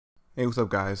Hey, what's up,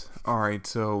 guys? Alright,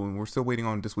 so we're still waiting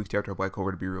on this week's chapter of Black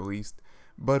Clover to be released.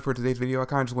 But for today's video, I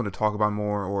kind of just want to talk about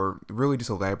more, or really just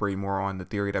elaborate more on the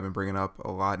theory that I've been bringing up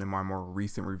a lot in my more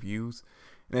recent reviews.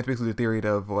 And that's basically the theory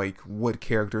of, like, what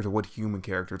characters or what human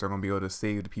characters are going to be able to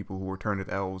save the people who were turned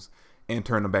into elves and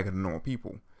turn them back into normal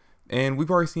people. And we've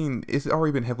already seen, it's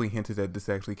already been heavily hinted that this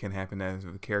actually can happen as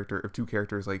a character, if two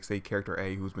characters, like say character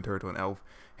A, who's been turned to an elf,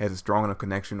 has a strong enough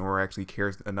connection or actually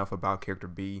cares enough about character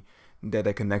B,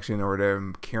 that connection or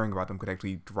them caring about them could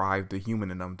actually drive the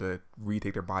human in them to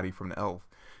retake their body from the elf.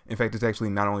 In fact, it's actually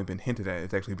not only been hinted at,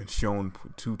 it's actually been shown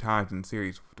two times in the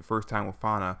series. The first time with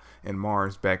Fauna and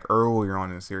Mars back earlier on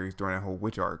in the series during that whole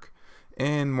witch arc,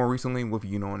 and more recently with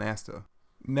Yuno and Asta.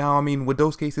 Now, I mean, with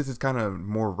those cases, it's kind of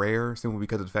more rare, simply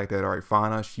because of the fact that, alright,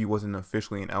 Fauna, she wasn't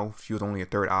officially an elf. She was only a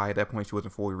third eye at that point. She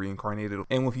wasn't fully reincarnated.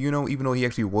 And with Yuno, even though he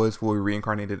actually was fully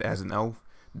reincarnated as an elf,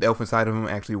 the elf inside of him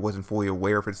actually wasn't fully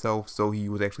aware of itself, so he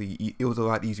was actually, it was a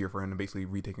lot easier for him to basically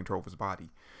retake control of his body.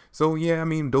 So yeah, I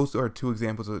mean, those are two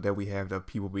examples that we have of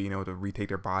people being able to retake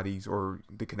their bodies, or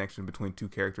the connection between two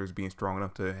characters being strong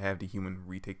enough to have the human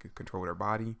retake control of their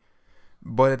body.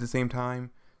 But at the same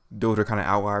time, those are kind of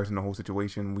outliers in the whole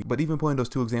situation. But even putting those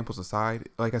two examples aside,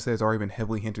 like I said, it's already been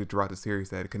heavily hinted throughout the series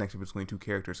that a connection between two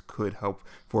characters could help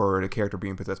for the character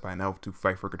being possessed by an elf to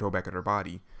fight for control back of their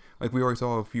body. Like, we already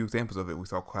saw a few examples of it. We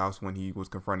saw Klaus when he was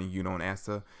confronting Yuno and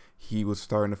Asta. He was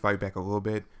starting to fight back a little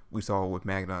bit. We saw with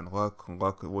Magna and Luck.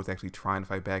 Luck was actually trying to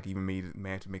fight back, even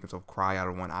managed to make himself cry out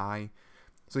of one eye.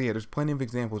 So yeah, there's plenty of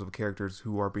examples of characters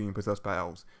who are being possessed by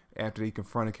elves. After they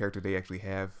confront a character they actually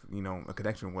have, a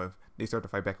connection with, they start to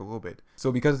fight back a little bit.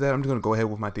 So because of that, I'm just going to go ahead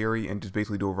with my theory and just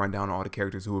basically do a rundown on all the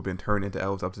characters who have been turned into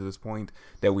elves up to this point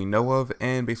that we know of,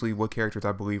 and basically what characters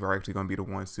I believe are actually going to be the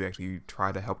ones to actually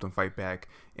try to help them fight back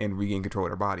and regain control of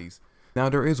their bodies. Now,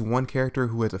 there is one character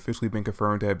who has officially been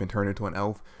confirmed to have been turned into an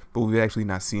elf, but we've actually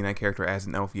not seen that character as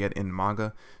an elf yet in the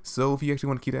manga. So if you actually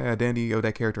want to keep that identity of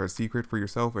that character a secret for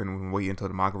yourself and wait until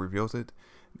the manga reveals it,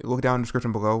 look down in the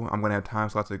description below. I'm going to have time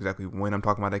slots of exactly when I'm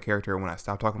talking about that character and when I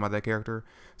stop talking about that character,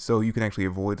 so you can actually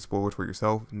avoid the spoilers for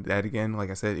yourself. That, again, like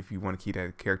I said, if you want to keep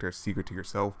that character a secret to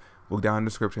yourself, look down in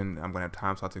the description. I'm going to have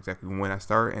time slots exactly when I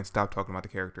start and stop talking about the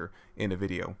character in the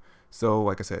video. So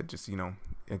like I said, just,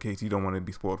 in case you don't want to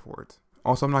be spoiled for it.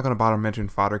 Also, I'm not going to bother to mention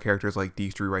fodder characters like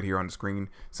these three right here on the screen,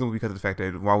 simply because of the fact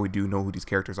that while we do know who these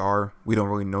characters are, we don't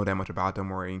really know that much about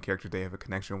them or any characters they have a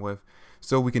connection with,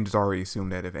 so we can just already assume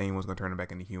that if anyone's going to turn them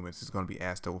back into humans, it's going to be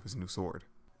Asta with his new sword.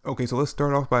 Okay, so let's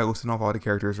start off by listing off all the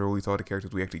characters, or at least all the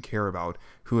characters we actually care about,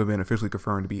 who have been officially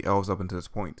confirmed to be elves up until this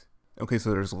point. Okay, so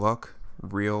there's Luck,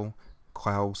 Real,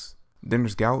 Klaus, then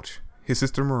there's Gouch, his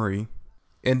sister Marie,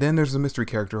 and then there's the mystery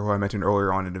character who I mentioned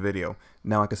earlier on in the video.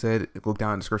 Now, like I said, look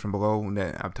down in the description below, and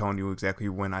that I'm telling you exactly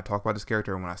when I talk about this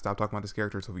character and when I stop talking about this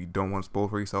character, so if you don't want to spoil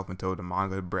for yourself until the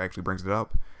manga actually brings it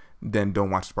up, then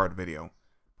don't watch this part of the video.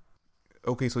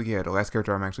 Okay, so yeah, the last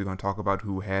character I'm actually going to talk about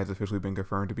who has officially been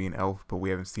confirmed to be an elf, but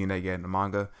we haven't seen that yet in the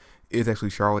manga, is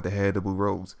actually Charlotte, the head of the Blue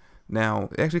Rose. Now,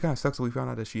 it actually kind of sucks that we found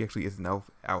out that she actually is an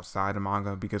elf outside the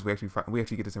manga, because we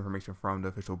actually get this information from the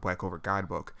official Black Clover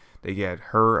guidebook. They get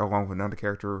her along with another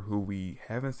character who we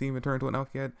haven't seen return to an elf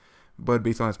yet, but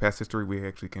based on his past history, we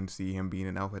actually can see him being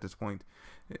an elf at this point.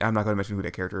 I'm not going to mention who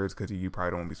that character is because you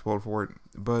probably don't want to be spoiled for it,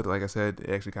 but like I said, it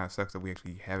actually kind of sucks that we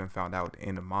actually haven't found out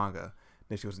in the manga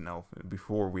that she was an elf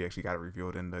before we actually got it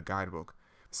revealed in the guidebook.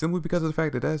 Simply because of the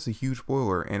fact that that's a huge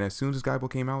spoiler, and as soon as this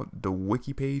guidebook came out, the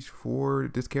wiki page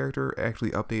for this character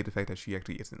actually updated the fact that she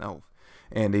actually is an elf,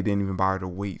 and they didn't even bother to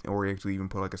wait or actually even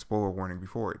put like a spoiler warning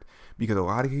before it, because a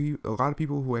lot of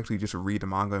people who actually just read the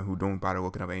manga, who don't bother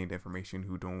looking up any information,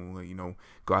 who don't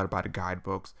go out about the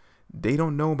guidebooks, they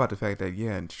don't know about the fact that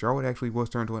yeah, Charlotte actually was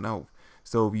turned to an elf.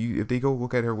 So if they go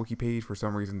look at her wiki page for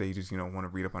some reason, they just want to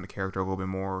read up on the character a little bit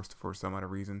more for some other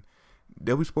reason,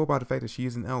 they'll be spoiled by the fact that she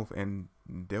is an elf, and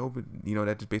they'll be,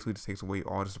 that just basically just takes away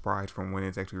all the surprise from when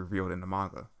it's actually revealed in the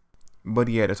manga. But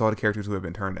yeah, that's all the characters who have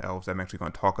been turned to elves I'm actually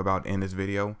going to talk about in this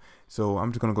video. So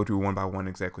I'm just going to go through one by one,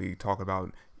 exactly talk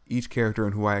about each character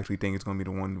and who I actually think is going to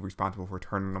be the one responsible for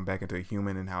turning them back into a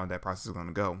human and how that process is going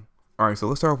to go. Alright, so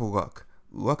let's start off with Luck.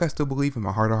 Luck, I still believe in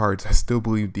my heart of hearts, I still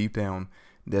believe deep down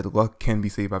that Luck can be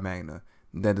saved by Magna.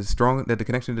 That the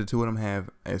connection the two of them have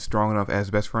is strong enough as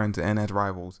best friends and as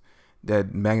rivals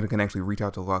that Magna can actually reach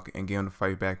out to Luck and get him to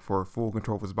fight back for full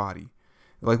control of his body.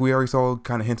 Like we already saw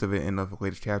kind of hints of it in the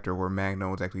latest chapter where Magna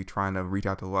was actually trying to reach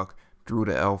out to Luck through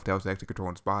the elf that was actually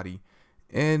controlling his body.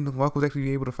 And Luck was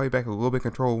actually able to fight back a little bit of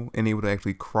control and able to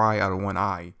actually cry out of one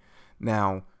eye.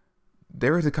 Now,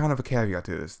 there is a kind of a caveat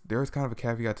to this. There is kind of a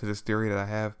caveat to this theory that I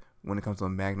have when it comes to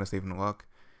Magna saving Luck.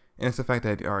 And it's the fact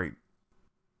that, alright,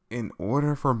 in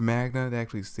order for Magna to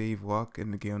actually save Luck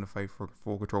and to get him to fight for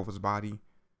full control of his body,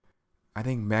 I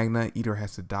think Magna either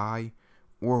has to die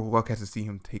or Luck has to see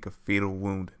him take a fatal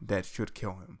wound that should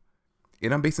kill him.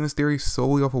 And I'm basing this theory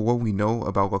solely off of what we know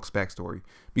about Luck's backstory.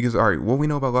 Because, alright, what we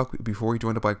know about Luck before he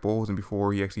joined the Black Bulls and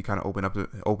before he actually kind of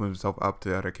opened himself up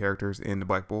to other characters in the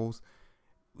Black Bulls,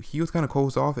 he was kind of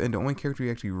closed off, and the only character he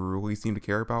actually really seemed to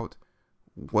care about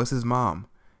was his mom.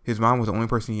 His mom was the only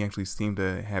person he actually seemed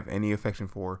to have any affection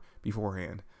for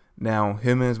beforehand. Now,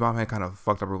 him and his mom had kind of a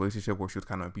fucked up relationship where she was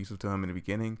kind of abusive to him in the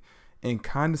beginning, and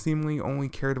kind of seemingly only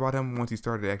cared about him once he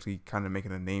started actually kind of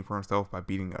making a name for himself by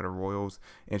beating other royals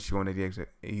and showing that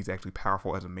he's actually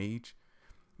powerful as a mage.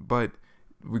 But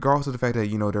regardless of the fact that,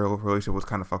 you know, their relationship was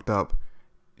kind of fucked up,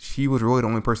 she was really the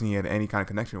only person he had any kind of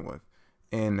connection with.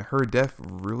 And her death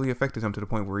really affected him to the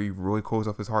point where he really closed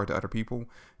off his heart to other people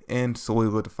and slowly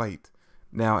let the fight.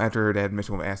 Now, after that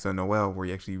mission with Asta and Noel, where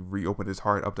he actually reopened his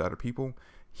heart up to other people,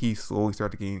 he slowly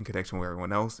started to gain connection with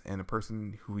everyone else, and the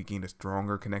person who he gained a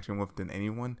stronger connection with than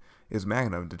anyone is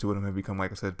Magna. The two of them have become,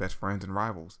 like I said, best friends and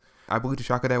rivals. I believe the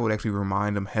shock of that would actually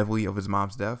remind him heavily of his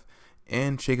mom's death,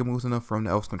 and shake him loose enough from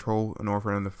the Elves' control in order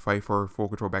for him to fight for full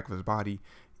control back of his body,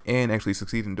 and actually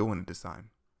succeed in doing it this time.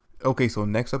 Okay, so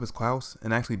next up is Klaus,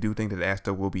 and I actually do think that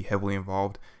Asta will be heavily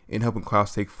involved in helping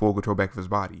Klaus take full control back of his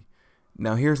body.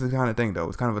 Now here's the kind of thing though,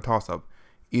 it's kind of a toss-up.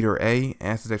 Either A,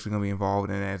 Asta's actually going to be involved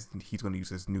and as he's going to use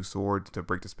his new sword to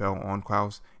break the spell on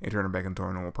Klaus and turn him back into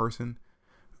a normal person.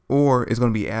 Or it's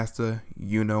going to be Asta,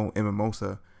 Yuno, and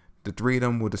Mimosa, the three of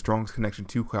them with the strongest connection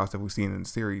to Klaus that we've seen in the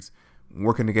series,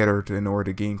 working together in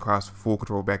order to gain Klaus full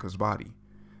control back of his body.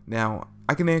 Now,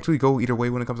 I can actually go either way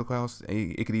when it comes to Klaus.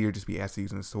 It could either just be Asta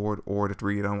using the sword, or the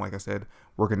three of them, like I said,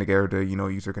 working together to, you know,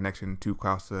 use their connection to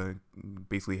Klaus to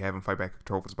basically have him fight back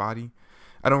control of his body.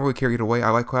 I don't really care either way. I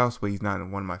like Klaus, but he's not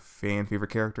one of my favorite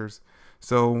characters.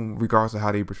 So, regardless of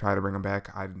how they try to bring him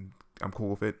back, I'm cool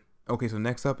with it. Okay, so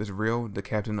next up is Real, the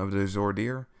captain of the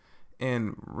Zordir.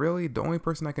 And really, the only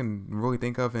person I can really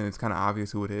think of, and it's kind of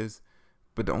obvious who it is,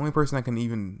 but the only person I can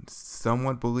even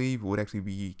somewhat believe would actually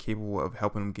be capable of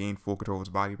helping him gain full control of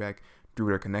his body back through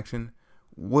their connection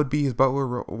would be his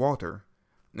butler, Walter.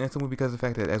 And that's simply because of the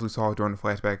fact that, as we saw during the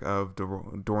flashback of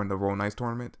during the Royal Knights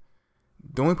tournament,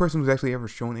 the only person who's actually ever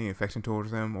shown any affection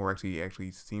towards him or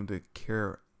actually seemed to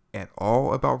care at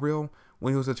all about Real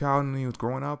when he was a child and he was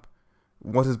growing up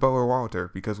was his butler,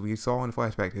 Walter, because we saw in the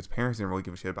flashback his parents didn't really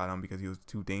give a shit about him because he was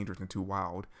too dangerous and too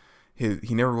wild.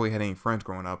 He never really had any friends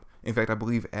growing up. In fact, I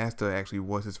believe Asta actually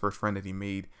was his first friend that he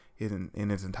made in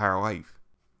his entire life.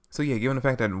 So yeah, given the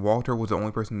fact that Walter was the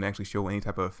only person to actually show any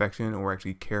type of affection or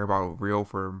actually care about Real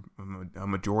for a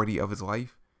majority of his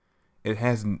life,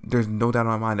 there's no doubt in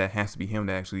my mind that it has to be him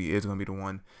that actually is going to be the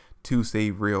one to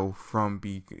save Real from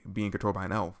being controlled by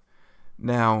an elf.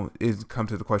 Now, it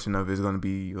comes to the question of, is it going to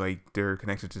be like their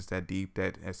connection just that deep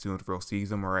that as soon as Real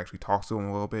sees them or actually talks to him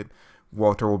a little bit,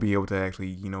 Walter will be able to actually,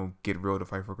 you know, get Real to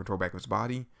fight for control back of his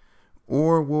body?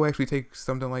 Or we'll actually take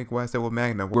something like what I said with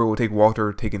Magna, where we'll take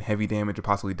Walter taking heavy damage or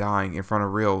possibly dying in front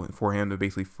of Real for him to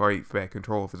basically fight for back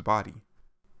control of his body.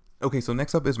 Okay, so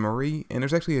next up is Marie, and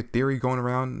there's actually a theory going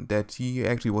around that she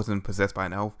actually wasn't possessed by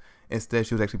an elf. Instead,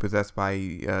 she was actually possessed by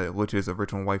Lich's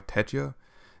original wife, Tetya.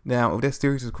 Now, if that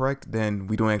theory is correct, then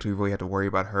we don't actually really have to worry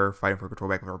about her fighting for control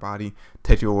back of her body.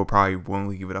 Tetya will probably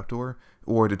willingly give it up to her,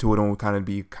 or the two of them would kind of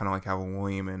be like how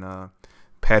William and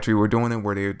Patry were doing it,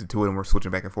 where the two of them were switching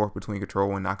back and forth between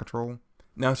control and not control.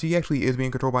 Now, if she actually is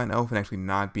being controlled by an elf and actually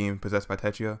not being possessed by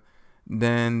Tetya,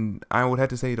 then I would have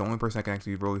to say the only person I can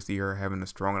actually really see her having a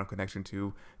strong enough connection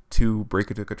to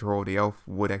break into control of the elf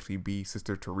would actually be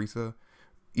Sister Teresa.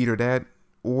 Either that,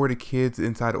 or the kids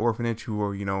inside the orphanage who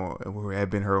are, you know, who have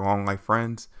been her long life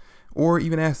friends, or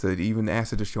even Asta. Even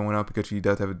Asta just showing up because she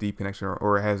does have a deep connection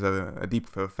or has a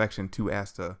deep affection to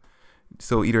Asta.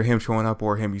 So either him showing up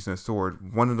or him using a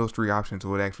sword. One of those three options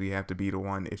would actually have to be the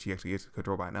one if she actually is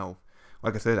controlled by an elf.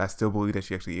 Like I said, I still believe that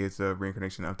she actually is a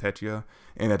reincarnation of Tetya,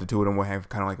 and that the two of them will have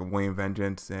kind of like a William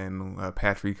Vengeance and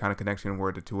Patry kind of connection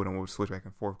where the two of them will switch back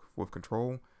and forth with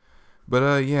control.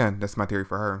 But yeah, that's my theory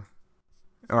for her.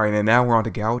 Alright, and now we're on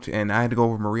to Gouch, and I had to go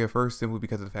over Maria first simply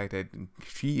because of the fact that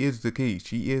she is the key.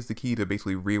 She is the key to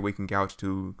basically reawaken Gouch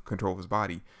to control of his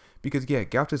body. Because yeah,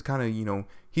 Gouch is kind of, you know,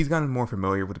 he's gotten more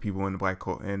familiar with the people in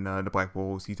the Black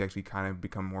Bulls. He's actually kind of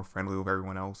become more friendly with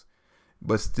everyone else.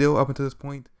 But still, up until this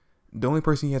point, the only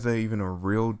person he has even a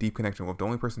real deep connection with, the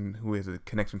only person who has a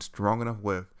connection strong enough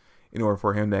with in order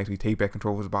for him to actually take back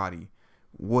control of his body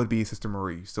would be Sister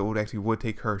Marie. So it actually would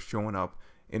take her showing up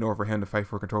in order for him to fight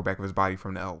for control back of his body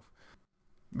from the elf.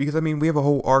 Because, I mean, we have a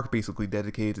whole arc basically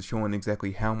dedicated to showing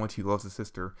exactly how much he loves his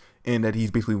sister, and that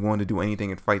he's basically willing to do anything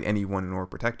and fight anyone in order to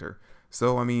protect her.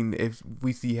 So, I mean, if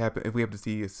we have to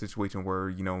see a situation where,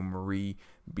 you know, Marie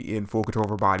be in full control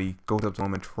of her body, goes up to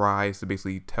him and tries to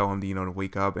basically tell him to, you know, to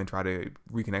wake up and try to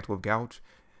reconnect with Gouch,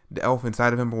 the elf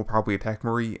inside of him will probably attack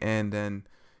Marie, and then,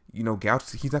 you know, Gouch,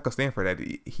 he's not gonna stand for that.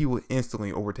 He will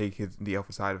instantly overtake the elf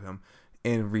inside of him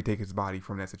and retake his body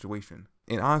from that situation.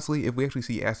 And honestly, if we actually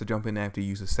see Asta jump in and have to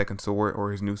use his second sword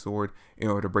or his new sword in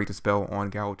order to break the spell on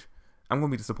Gouch, I'm going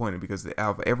to be disappointed, because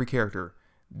out of every character,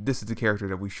 this is the character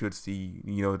that we should see,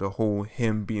 you know, the whole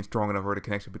him being strong enough, or the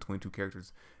connection between two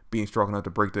characters being strong enough to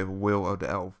break the will of the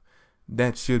elf.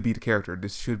 That should be the character.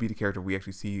 This should be the character we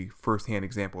actually see first-hand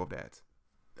example of that.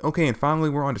 Okay, and finally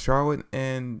we're on to Charlotte,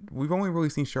 and we've only really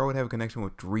seen Charlotte have a connection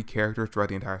with 3 characters throughout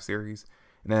the entire series,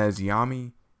 and that is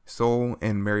Yami, Sol,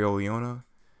 and Mereoleona.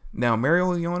 Now,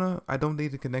 Mereoleona, I don't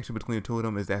think the connection between the two of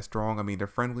them is that strong. I mean, they're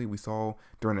friendly. We saw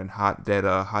during that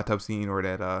hot tub scene, or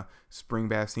that spring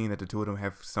bath scene, that the two of them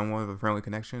have somewhat of a friendly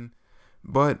connection.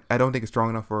 But I don't think it's strong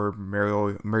enough for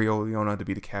Mereoleona to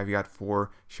be the caveat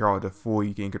for Charlotte to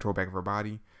fully gain control back of her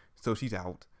body. So she's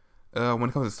out. When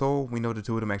it comes to Sol, we know the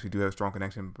two of them actually do have a strong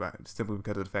connection, but simply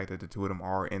because of the fact that the two of them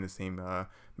are in the same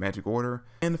magic order,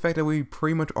 and the fact that we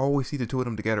pretty much always see the two of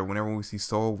them together. Whenever we see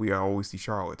Sol, we always see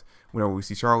Charlotte. Whenever we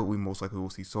see Charlotte, we most likely will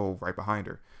see Sol right behind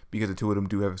her, because the two of them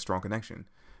do have a strong connection.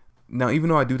 Now, even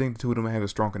though I do think the two of them have a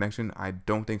strong connection, I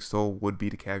don't think Sol would be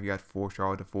the caveat for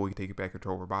Charlotte to fully take back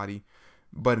control of her body.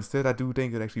 But instead, I do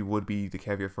think it actually would be the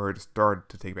caveat for her to start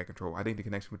to take back control. I think the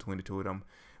connection between the two of them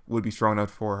would be strong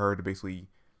enough for her to basically,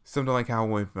 something like how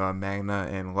with Magna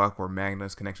and Luck, or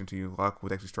Magna's connection to Luck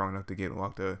was actually strong enough to get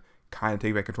Luck to kind of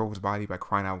take back control of his body by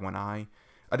crying out one eye.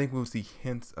 I think we'll see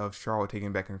hints of Charlotte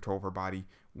taking back control of her body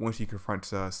when she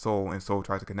confronts Sol, and Sol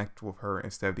tries to connect with her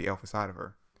instead of the elf inside of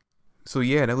her. So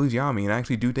yeah, that leaves Yami, and I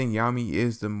actually do think Yami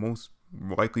is the most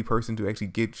likely person to actually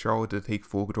get Charlotte to take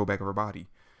full control back of her body.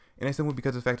 And that's simply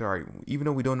because of the fact that, alright, even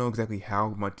though we don't know exactly how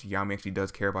much Yami actually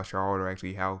does care about Charlotte, or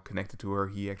actually how connected to her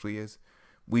he actually is,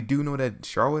 we do know that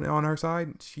Charlotte, on her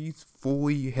side, she's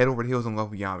fully head over heels in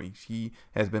love with Yami. She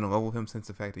has been in love with him since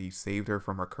the fact that he saved her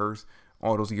from her curse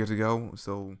all those years ago.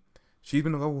 So she's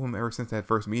been in love with him ever since that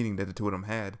first meeting that the two of them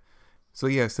had. So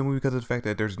yeah, simply because of the fact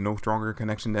that there's no stronger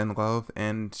connection than love,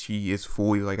 and she is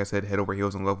fully, like I said, head over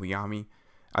heels in love with Yami,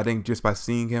 I think just by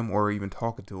seeing him or even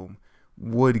talking to him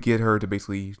would get her to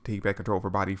basically take back control of her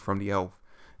body from the elf.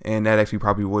 And that actually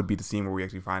probably would be the scene where we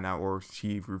actually find out, or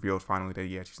she reveals finally that,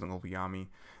 yeah, she's in love with Yami.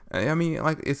 I mean,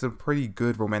 like, it's a pretty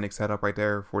good romantic setup right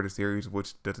there for the series,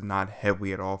 which does not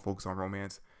heavily at all focus on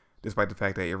romance, despite the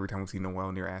fact that every time we see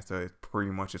Noelle near Asta, it's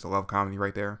pretty much just a love comedy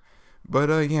right there. But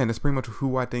yeah, that's pretty much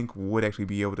who I think would actually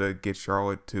be able to get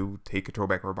Charlotte to take control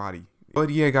back of her body. But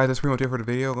yeah, guys, that's pretty much it for the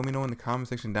video. Let me know in the comment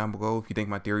section down below if you think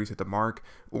my theories hit the mark,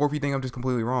 or if you think I'm just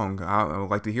completely wrong. I would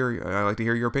like to hear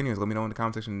your opinions. Let me know in the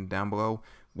comment section down below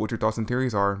what your thoughts and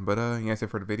theories are. But yeah, that's it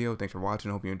for the video. Thanks for watching.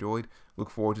 Hope you enjoyed. Look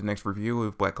forward to the next review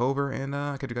of Black Clover, and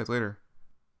catch you guys later.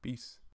 Peace.